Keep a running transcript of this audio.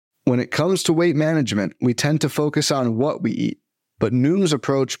When it comes to weight management, we tend to focus on what we eat, but Noom's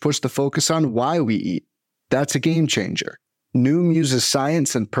approach puts the focus on why we eat. That's a game changer. Noom uses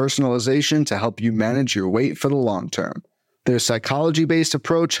science and personalization to help you manage your weight for the long term. Their psychology-based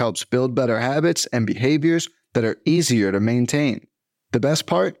approach helps build better habits and behaviors that are easier to maintain. The best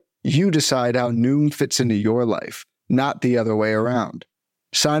part? You decide how Noom fits into your life, not the other way around.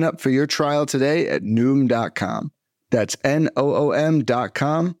 Sign up for your trial today at Noom.com. That's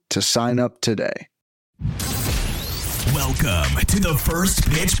Noom.com to sign up today. Welcome to the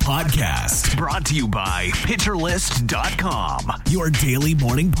First Pitch Podcast, brought to you by PitcherList.com, your daily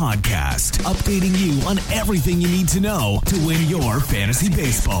morning podcast, updating you on everything you need to know to win your fantasy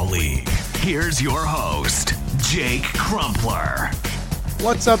baseball league. Here's your host, Jake Crumpler.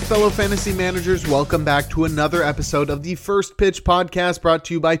 What's up, fellow fantasy managers? Welcome back to another episode of the First Pitch Podcast, brought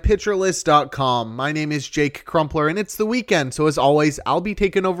to you by PitcherList.com. My name is Jake Crumpler, and it's the weekend, so as always, I'll be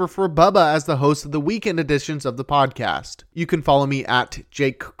taking over for Bubba as the host of the weekend editions of the podcast. You can follow me at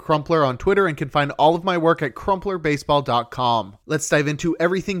Jake Crumpler on Twitter and can find all of my work at CrumplerBaseball.com. Let's dive into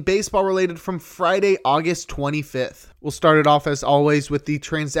everything baseball related from Friday, August 25th. We'll start it off, as always, with the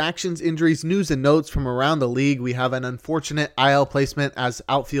transactions, injuries, news, and notes from around the league. We have an unfortunate IL placement as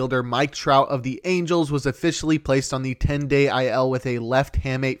outfielder Mike Trout of the Angels was officially placed on the 10-day IL with a left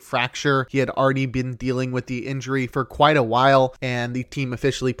hamate fracture. He had already been dealing with the injury for quite a while, and the team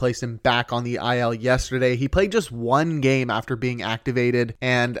officially placed him back on the IL yesterday. He played just one game after being activated,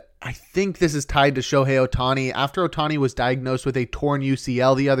 and I think this is tied to Shohei Ohtani. After Ohtani was diagnosed with a torn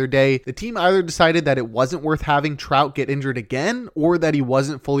UCL the other day, the team either decided that it wasn't worth having Trout get injured again, or that he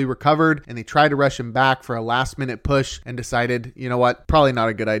wasn't fully recovered, and they tried to rush him back for a last-minute push and decided, you know what, probably not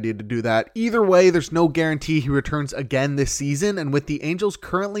a good idea to do that. Either way, there's no guarantee he returns again this season, and with the Angels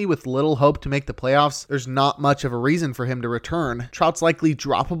currently with little hope to make the playoffs, there's not much of a reason for him to return. Trout's likely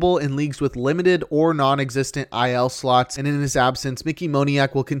droppable in leagues with limited or non-existent IL slots, and in his absence, Mickey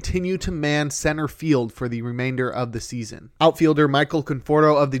Moniak will continue to man center field for the remainder of the season. Outfielder Michael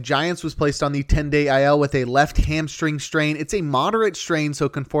Conforto of the Giants was placed on the 10-day IL with a left hamstring strain. It's a moderate strain, so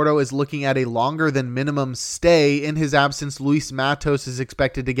Conforto is looking at a longer than minimum stay. In his absence, Luis Matos is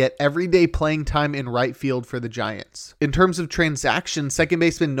expected to get everyday playing time in right field for the Giants. In terms of transactions, second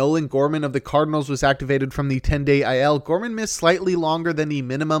baseman Nolan Gorman of the Cardinals was activated from the 10-day IL. Gorman missed slightly longer than the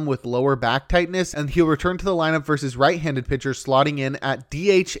minimum with lower back tightness, and he'll return to the lineup versus right-handed pitchers, slotting in at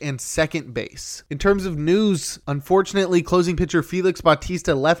DH and second base. In terms of news, unfortunately, closing pitcher Felix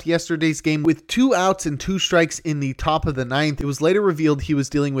Bautista left yesterday's game with 2 outs and 2 strikes in the top of the 9th. It was later revealed he was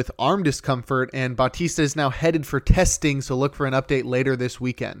dealing with arm discomfort, and Bautista is now headed for testing, so look for an update later this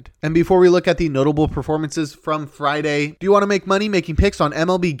weekend. And before we look at the notable performances from Friday, do you want to make money making picks on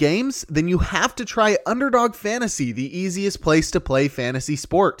MLB games? Then you have to try Underdog Fantasy, the easiest place to play fantasy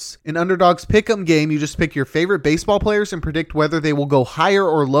sports. In Underdog's Pick'em game, you just pick your favorite baseball players and predict whether they will go higher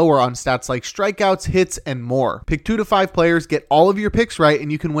or lower on stats like strikeouts, hits, and more. Pick 2 to 5 players, get all of your picks right,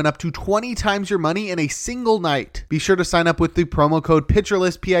 and you can win up to 20 times your money in a single night. Be sure to sign up with the promo code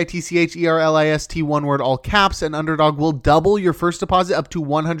PITCHERLIST, PITCHERLIST, one word, all caps, and Underdog will double your first deposit up to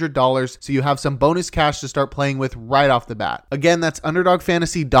 $100, so you have some bonus cash to start playing with right off the bat. Again, that's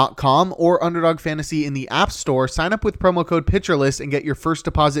UnderdogFantasy.com or Underdog Fantasy in the App Store. Sign up with promo code PITCHERLIST and get your first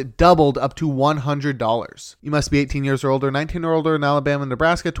deposit doubled up to $100. You must be 18 years or older, 19 or older in Alabama and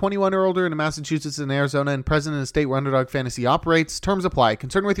Nebraska, 21 or older in Massachusetts and Arizona, and present in a state where Underdog Fantasy operates. Terms apply.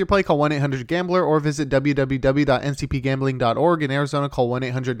 Concerned with your play, call 1-800-GAMBLER or visit www.ncpgambling.org. In Arizona, call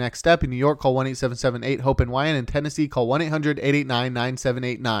 1-800-NEXT-STEP. In New York, call 1-877-8-HOPE-NY. In Tennessee, call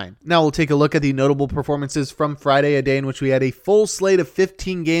 1-800-889-9789. Now we'll take a look at the notable performances from Friday, a day in which we had a full slate of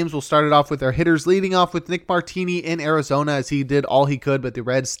 15 games. We'll start it off with our hitters, leading off with Nick Martini in Arizona, as he did all he could, but the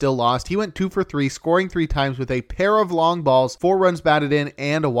Reds still lost. He went 2 for 3, scoring 3 times with a pair of long balls, 4 runs batted in,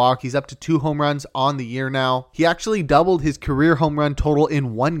 and a walk. He's up to 2 home runs on the year now. He actually doubled his career home run total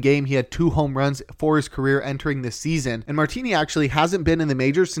in one game. He had 2 home runs for his career entering the season. And Martini actually hasn't been in the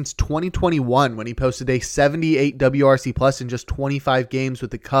majors since 2021, when he posted a 78 WRC plus in just 25 games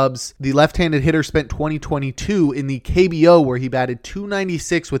with the Cubs. The left-handed hitter spent 2022 in the KBO, where he batted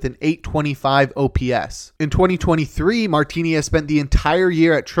 .296 with an .825 OPS. In 2023, Martini has spent the entire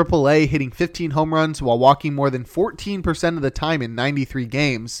year at AAA, hitting 15 home runs while walking more than 14% of the time in 93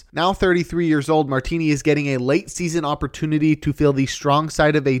 games. Now 33 years old, Martini is getting a late season opportunity to fill the strong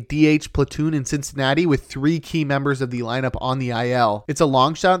side of a DH platoon in Cincinnati with 3 key members of the lineup on the IL. It's a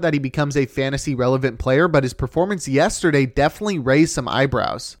long shot that he becomes a fantasy relevant player, but his performance yesterday definitely raised some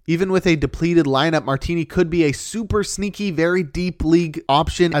eyebrows. Even with a depleted lineup, Martini could be a super sneaky, very deep league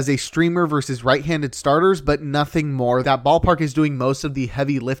option as a streamer versus right-handed starters, but nothing more. That ballpark is doing most of the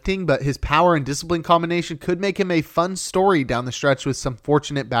heavy lifting, but his power and discipline combination could make him a fun story down the stretch with some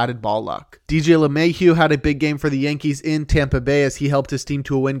fortunate batted ball luck. DJ LeMahieu had a big game for the Yankees in Tampa Bay as he helped his team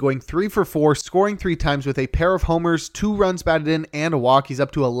to a win, going 3 for 4, scoring 3 times with a pair of homers, 2 runs batted in, and a walk. He's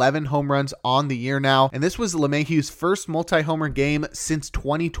up to 11 home runs on the year now, and this was LeMahieu's first multi-homer game since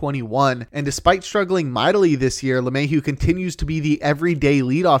 2021. And despite struggling mightily this year, LeMahieu continues to be the everyday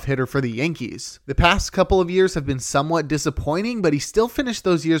leadoff hitter for the Yankees. The past couple of years have been somewhat disappointing, but he still finished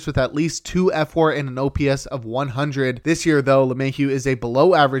those years with at least 2 F4 and an OPS of 100. This year, though, LeMahieu is a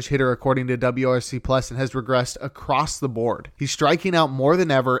below average hitter according to WRC Plus and has regressed across the board. He's striking out more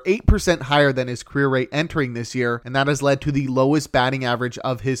than ever, 8% higher than his career rate entering this year, and that has led to the lowest batting average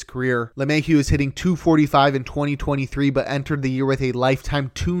of his career. LeMahieu is hitting .245 in 2023, but entered the year with a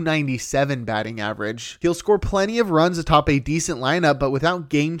lifetime .297 batting average. He'll score plenty of runs atop a decent lineup, but without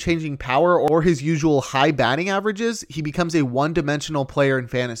game-changing power or his usual high batting averages, he becomes a one-dimensional player in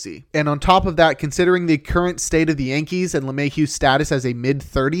fantasy. And on top of that, considering the current state of the Yankees and LeMahieu's status as a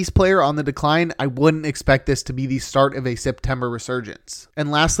mid-30s player on the decline, I wouldn't expect this to be the start of a September resurgence.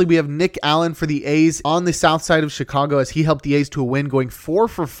 And lastly, we have Nick Allen for the A's on the south side of Chicago as he helped the A's to a win, going 4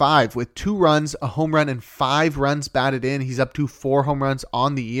 for 5 with 2 runs, a home run, and 5 runs batted in. He's up to 4 home runs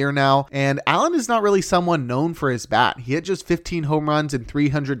on the year now. And Allen is not really someone known for his bat. He hit just 15 home runs in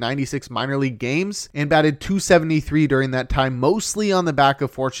 396 minor league games and batted .273 during that time, mostly on the back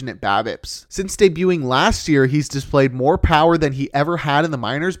of fortunate BABIPs. Since debuting last year, he's displayed more power than he ever had in the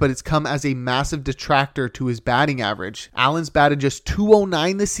minors, but it's come as a massive detractor to his batting average. Allen's batted just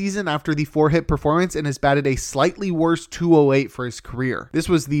 .209 this season after the 4-hit performance and has batted a slightly worse .208 for his career. This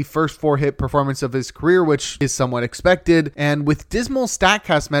was the first 4-hit performance of his career, which is somewhat expected, and with dismal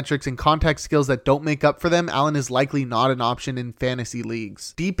StatCast metrics and contact skills that don't make up for them, Allen is likely not an option in fantasy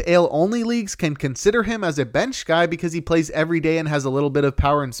leagues. Deep AL-only leagues can consider him as a bench guy because he plays every day and has a little bit of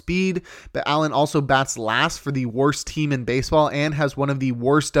power and speed, but Allen also bats last for the worst team in baseball and has one of the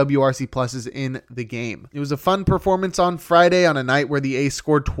worst WRC pluses in the game. It was a fun performance on Friday on a night where the A's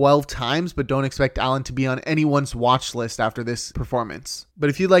scored 12 times, but don't expect Allen to be on anyone's watch list after this performance. But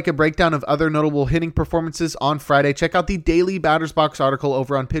if you'd like a breakdown of other notable hitting performances on Friday, check out the daily Batters Box article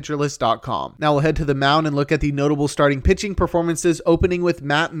over on PitcherList.com. Now we'll head to the mound and look at the notable starting pitching performances, opening with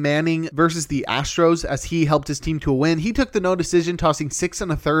Matt Manning versus the Astros as he helped his team to a win. He took the no decision, tossing 6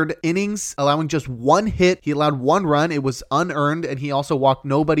 1/3 innings, allowing just 1 hit. He allowed 1 run. It was unearned, and he also walked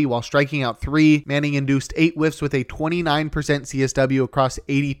nobody while striking out 3. Manning induced 8 whiffs with a 29% CSW across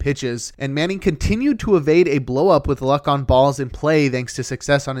 80 pitches, and Manning continued to evade a blow-up with luck on balls in play thanks to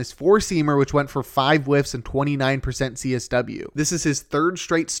success on his 4-seamer, which went for 5 whiffs and 29% CSW. This is his 3rd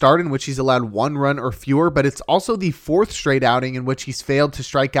straight start in which he's allowed 1 run or fewer, but it's also the 4th straight outing in which he's failed to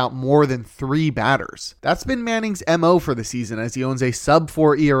strike out more than 3 batters. That's been Manning's MO for the season, as he owns a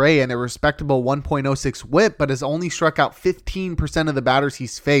sub-4 ERA and a respectable 1.06 whip, but has only struck out 15% of the batters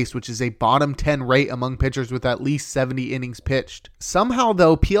he's faced, which is a bottom 10 rate among pitchers with at least 70 innings pitched. Somehow,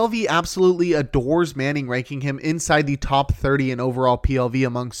 though, PLV absolutely adores Manning, ranking him inside the top 30 in overall PLV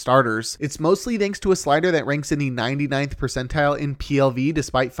among starters. It's mostly thanks to a slider that ranks in the 99th percentile in PLV,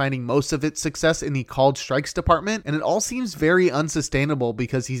 despite finding most of its success in the called strikes department, and it all seems very unsustainable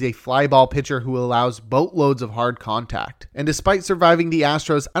because he's a fly ball pitcher who allows boatloads of hard contact. And despite surviving the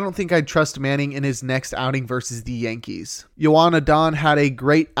Astros, I don't think I'd trust Manning in his next outing versus the Yankees. Yoan Adon had a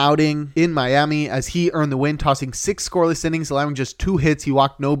great outing in Miami as he earned the win, tossing 6 scoreless innings, allowing just 2 hits. He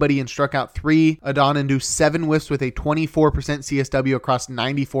walked nobody and struck out 3. Adon induced 7 whiffs with a 24% CSW across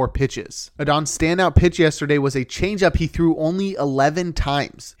 94 pitches. Adon's standout pitch yesterday was a changeup he threw only 11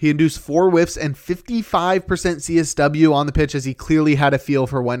 times. He induced 4 whiffs and 55% CSW on the pitch as he clearly had a feel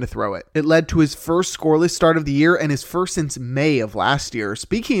for when to throw it. It led to his first scoreless start of the year and his first since May of last year.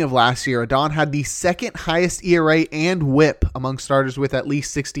 Speaking of last year, Adon had the 2nd highest ERA and whip among starters with at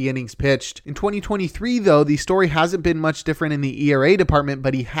least 60 innings pitched. In 2023, though, the story hasn't been much different in the ERA department,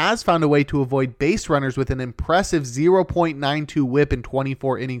 but he has found a way to avoid base runners with an impressive 0.92 whip in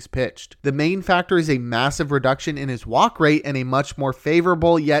 24 innings pitched. The main factor is a massive reduction in his walk rate and a much more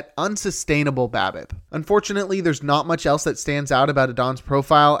favorable yet unsustainable BABIP. Unfortunately, there's not much else that stands out about Adon's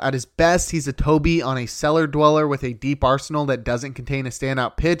profile. At his best, he's a Toby on a cellar dweller with a deep arsenal that doesn't contain a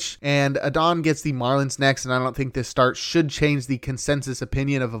standout pitch, and Adon gets the Marlins next, and I don't think this start should change the consensus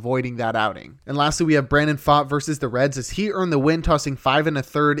opinion of avoiding that outing. And lastly, we have Brandon Pfaadt versus the Reds as he earned the win, tossing 5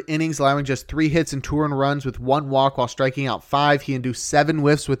 1/3 innings, allowing just 3 hits and 2 earned runs with 1 walk while striking out 5. He induced 7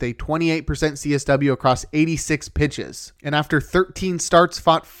 whiffs with a 28% CSW across 86 pitches. And after 13 starts,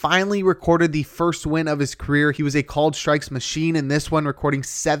 Pfaadt finally recorded the first win of his career. He was a called strikes machine in this one, recording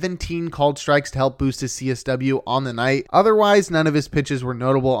 17 called strikes to help boost his CSW on the night. Otherwise, none of his pitches were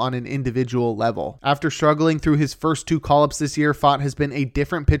notable on an individual level. After struggling through his first 2 call-ups this year, Pfaadt has been a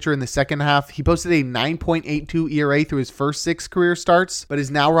different pitcher in the second half. He posted a 9.82 ERA through his first 6 career starts, but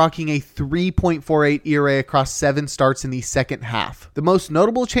is now rocking a 3.48 ERA across 7 starts in the second half. The most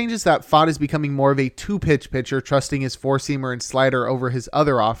notable change is that Pfaadt is becoming more of a 2-pitch pitcher, trusting his 4-seamer and slider over his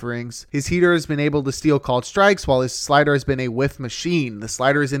other offerings. His heater has been able to steal called strikes, while his slider has been a whiff machine. The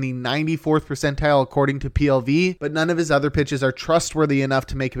slider is in the 94th percentile according to PLV, but none of his other pitches are trustworthy enough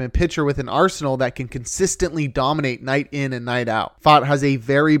to make him a pitcher with an arsenal that can consistently dominate night in and night out. Pfaadt has a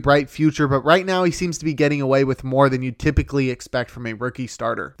very bright future, but right now he seems to be getting away with more than you'd typically expect from a rookie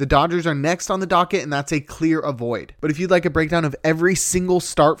starter. The Dodgers are next on the docket, and that's a clear avoid. But if you'd like a breakdown of every single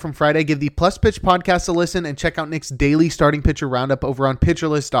start from Friday, give the Plus Pitch podcast a listen and check out Nick's daily starting pitcher roundup over on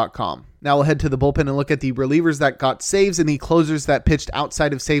PitcherList.com. Now we'll head to the bullpen and look at the relievers that got saves and the closers that pitched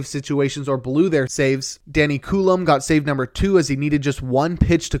outside of save situations or blew their saves. Danny Coulomb got save number 2 as he needed just 1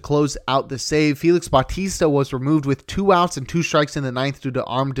 pitch to close out the save. Felix Bautista was removed with 2 outs and 2 strikes in the 9th due to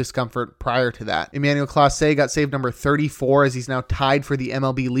arm discomfort prior to that. Emmanuel Clase got save number 34 as he's now tied for the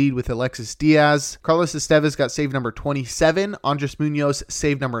MLB lead with Alexis Diaz. Carlos Estevez got save number 27. Andres Munoz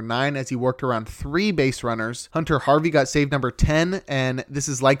save number 9 as he worked around 3 base runners. Hunter Harvey got save number 10, and this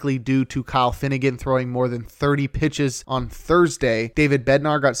is likely due to Kyle Finnegan throwing more than 30 pitches on Thursday. David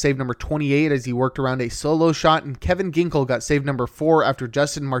Bednar got save number 28 as he worked around a solo shot, and Kevin Ginkel got save number 4 after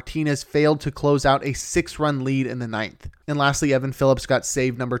Justin Martinez failed to close out a 6-run lead in the 9th. And lastly, Evan Phillips got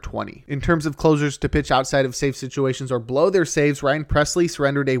save number 20. In terms of closers to pitch outside of save situations or blow their saves, Ryan Presley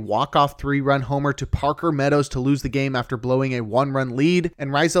surrendered a walk-off 3-run homer to Parker Meadows to lose the game after blowing a 1-run lead,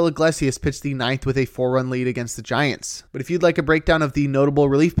 and Raisel Iglesias pitched the 9th with a 4-run lead against the Giants. But if you'd like a breakdown of the notable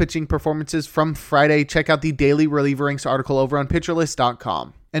relief pitching performances from Friday, check out the daily reliever ranks article over on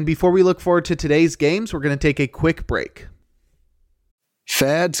PitcherList.com. And before we look forward to today's games, we're going to take a quick break.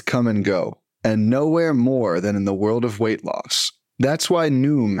 Fads come and go, and nowhere more than in the world of weight loss. That's why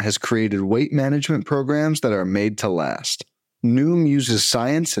Noom has created weight management programs that are made to last. Noom uses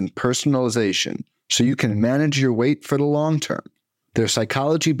science and personalization so you can manage your weight for the long term. Their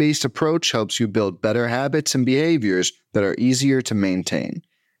psychology-based approach helps you build better habits and behaviors that are easier to maintain.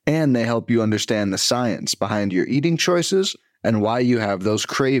 And they help you understand the science behind your eating choices and why you have those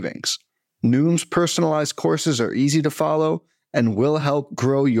cravings. Noom's personalized courses are easy to follow and will help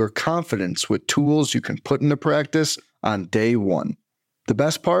grow your confidence with tools you can put into practice on day one. The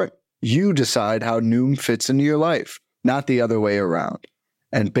best part? You decide how Noom fits into your life, not the other way around.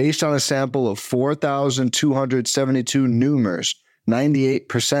 And based on a sample of 4,272 Noomers,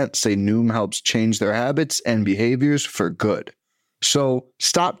 98% say Noom helps change their habits and behaviors for good. So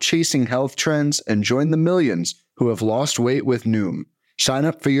stop chasing health trends and join the millions who have lost weight with Noom. Sign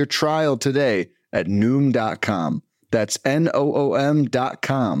up for your trial today at Noom.com. That's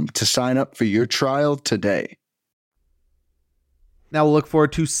Noom.com to sign up for your trial today. Now we'll look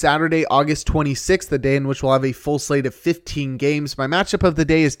forward to Saturday, August 26th, the day in which we'll have a full slate of 15 games. My matchup of the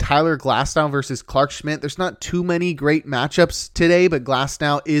day is Tyler Glasnow versus Clark Schmidt. There's not too many great matchups today, but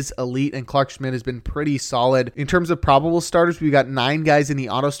Glasnow is elite and Clark Schmidt has been pretty solid. In terms of probable starters, we've got 9 guys in the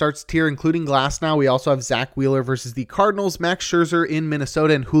auto starts tier, including Glasnow. We also have Zach Wheeler versus the Cardinals, Max Scherzer in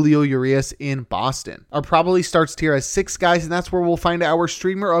Minnesota, and Julio Urias in Boston. Our probably starts tier has 6 guys, and that's where we'll find our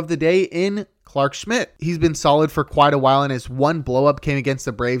streamer of the day in Clark Schmidt. He's been solid for quite a while, and his one blow-up came against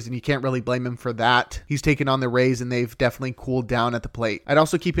the Braves, and you can't really blame him for that. He's taken on the Rays, and they've definitely cooled down at the plate. I'd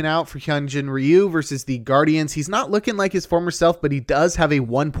also keep an eye out for Hyunjin Ryu versus the Guardians. He's not looking like his former self, but he does have a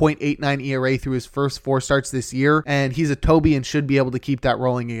 1.89 ERA through his first 4 starts this year, and he's a Toby and should be able to keep that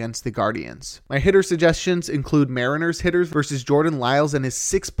rolling against the Guardians. My hitter suggestions include Mariners hitters versus Jordan Lyles and his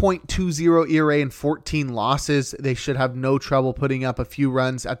 6.20 ERA and 14 losses. They should have no trouble putting up a few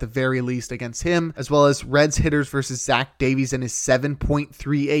runs at the very least against him, as well as Reds hitters versus Zach Davies and his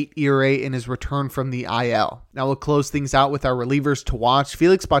 7.38 ERA in his return from the IL. Now we'll close things out with our relievers to watch.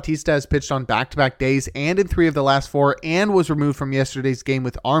 Felix Bautista has pitched on back-to-back days and in 3 of the last 4 and was removed from yesterday's game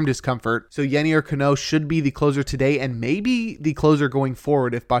with arm discomfort. So Yennier Cano should be the closer today and maybe the closer going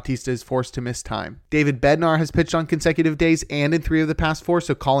forward if Bautista is forced to miss time. David Bednar has pitched on consecutive days and in 3 of the past 4,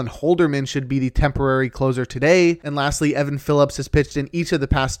 so Colin Holderman should be the temporary closer today. And lastly, Evan Phillips has pitched in each of the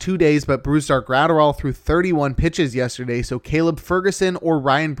past 2 days but bruised Superstar Gratterall threw 31 pitches yesterday, so Caleb Ferguson or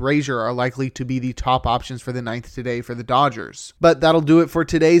Ryan Brazier are likely to be the top options for the ninth today for the Dodgers. But that'll do it for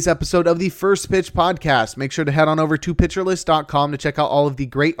today's episode of the First Pitch Podcast. Make sure to head on over to PitcherList.com to check out all of the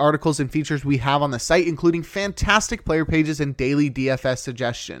great articles and features we have on the site, including fantastic player pages and daily DFS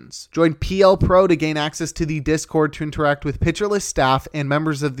suggestions. Join PL Pro to gain access to the Discord to interact with PitcherList staff and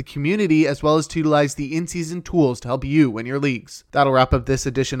members of the community, as well as to utilize the in-season tools to help you win your leagues. That'll wrap up this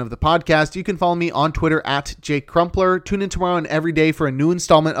edition of the podcast. You can follow me on Twitter at Jake Crumpler. Tune in tomorrow and every day for a new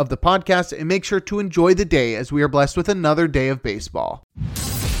installment of the podcast, and make sure to enjoy the day as we are blessed with another day of baseball.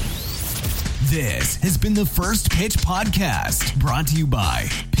 This has been the First Pitch Podcast, brought to you by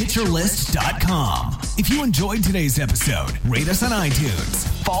PitcherList.com. If you enjoyed today's episode, rate us on iTunes,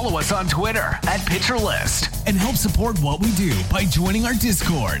 follow us on Twitter at PitcherList, and help support what we do by joining our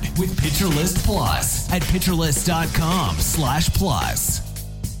Discord with PitcherList Plus at PitcherList.com/plus.